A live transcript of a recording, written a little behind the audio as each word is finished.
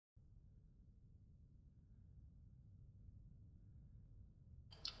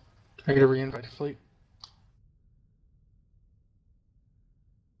I get a re-invite to fleet.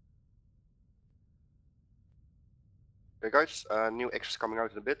 Okay guys, new X is coming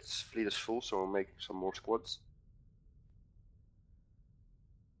out in a bit. Fleet is full, so we'll make some more squads.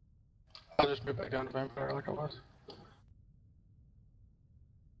 I'll just move back down to Vampire like I was.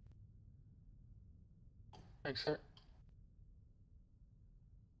 Thanks, sir.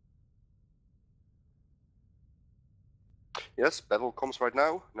 Yes, battle comes right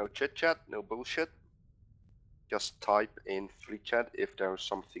now. No chit chat, no bullshit. Just type in fleet chat if there's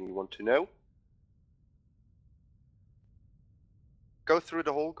something you want to know. Go through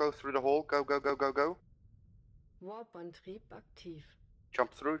the hole, go through the hole, go, go, go, go, go. Warp-Antrieb aktiv.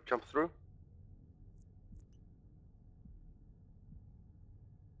 Jump through, jump through.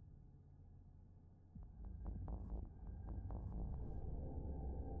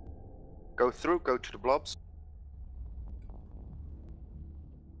 Go through, go to the blobs.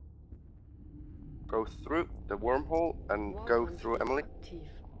 Go through the wormhole and go through Emily. Aktiv.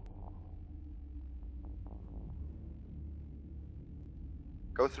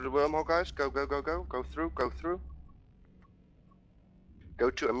 Go through the wormhole, guys. Go, go, go, go. Go through, go through. Go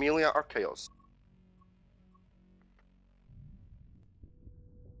to Amelia Archaeos.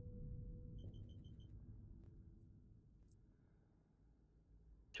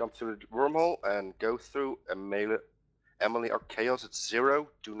 Jump through the wormhole and go through Emily Archaeos. It's 0.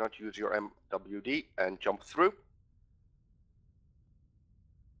 Do not use your MWD and jump through.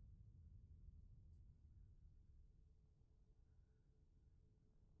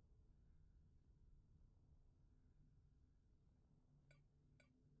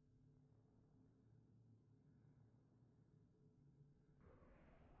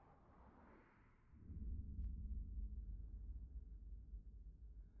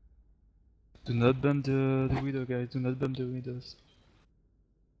 Do not bump the widow, guys. Do not bump the widows.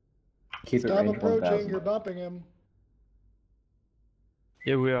 Keep it Stop range approaching, 1000. you're bumping him.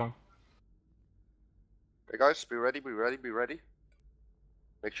 Yeah, we are. Okay, guys, be ready, be ready, be ready.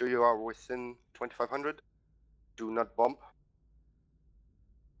 Make sure you are within 2500. Do not bump.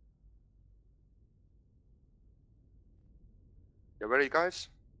 You ready, guys?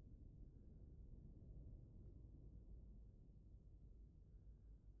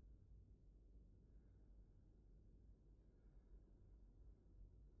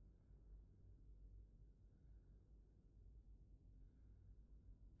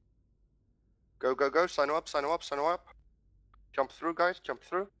 Go, go, go. Sign up, sign up, sign up. Jump through, guys. Jump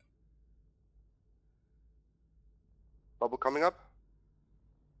through. Bubble coming up.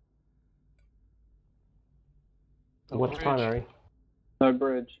 What's primary? No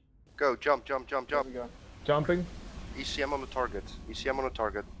bridge. Go, jump, jump, jump, There jump. we go. Jumping. ECM on the target. ECM on the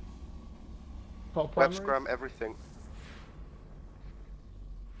target. Top Web primary. scram, everything.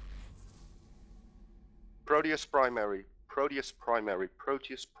 Proteus primary. Proteus primary.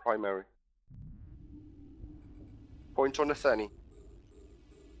 Proteus primary. Points on the Thany.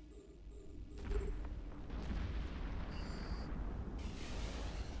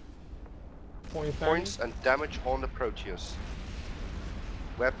 Points and damage on the Proteus.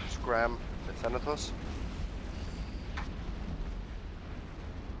 Web scram the Thanatos.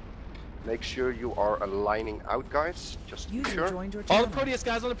 Make sure you are aligning out, guys. Just to be User sure. joined your All channel. the Proteus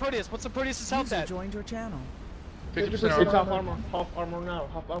guys on the Proteus. What's the Proteus' health User at? joined your channel. 50% It's armor. half armor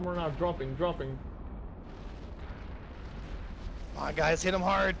now, dropping. Come on, guys, hit him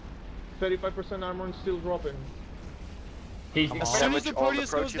hard. 35% armor and still dropping. As soon as the Damage on the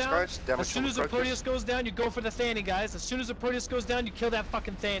Proteus goes Proteus, down, guys. Damage as soon on as the the Proteus Proteus. goes down, you go for the Thany, guys. As soon as the Proteus goes down, you kill that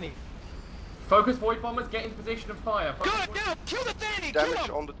fucking Thany. Focus void bombers, get in position of fire. Good, now, kill the Thany, kill Damage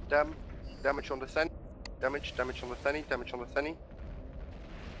him! on the damage on the Thany. Damage on the Thany. Damage on the Thany.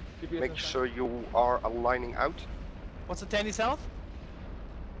 Make sure you are aligning out. What's the Thany's health?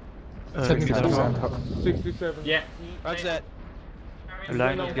 67. 67. Yeah. Roger that.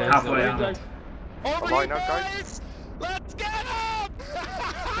 Align up, guys. Halfway Align up. Over Align here, out, guys. boys! Let's get him!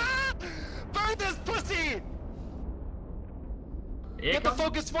 Burn this pussy! Get the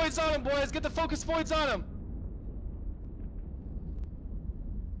focus points on him, boys! Get the focus points on him!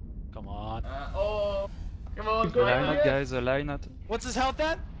 Come on. Come on, Align up, guys. Align up. What's his health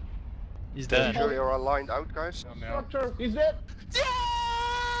at? He's Make dead. sure you're aligned out, guys. Structure, he's dead. Yeah!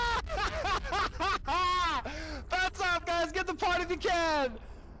 That's up, guys! Get the part if you can!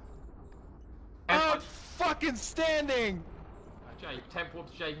 Outstanding! Jay, temp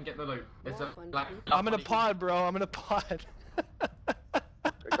warp to Jay and get the loot. It's a black. I'm in a pod, bro. I'm in a pod.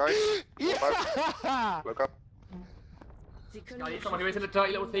 Okay, guys. Yeah! Look up. I need someone who isn't a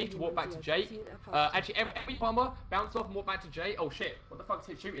dirty little thief to walk back to Jake. Actually, every bomber, bounce off and walk back to Jake. Oh shit, what the fuck's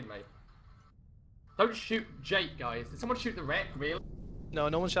it shooting me? Don't shoot Jake, guys. Did someone shoot the wreck, really? No,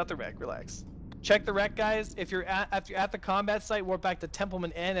 no one shot the wreck. Relax. Check the wreck, guys. If you're at the combat site, warp back to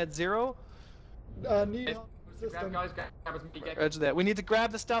Templeman N at 0. Grab guys, grab as many get. Roger that. We need to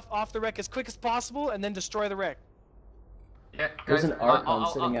grab the stuff off the wreck as quick as possible and then destroy the wreck. Yeah, There's guys, an Archon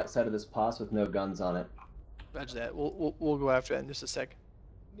sitting outside of this pos with no guns on it. Roger that. We'll go after that in just a sec.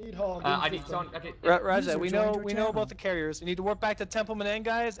 I need someone. Okay. Roger that. We know about the carriers. We need to warp back to Templeman N,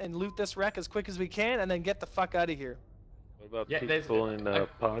 guys, and loot this wreck as quick as we can, and then get the fuck out of here. What about people in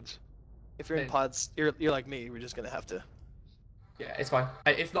pods? If you're in pods, you're like me. We're just gonna have to. Yeah, it's fine.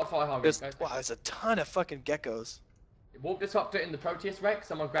 It's not fire hungry, guys. Wow, there's a ton of fucking geckos. Walk this up to it in the Proteus wreck.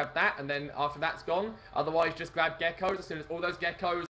 Someone grab that, and then after that's gone, otherwise just grab geckos. As soon as all those geckos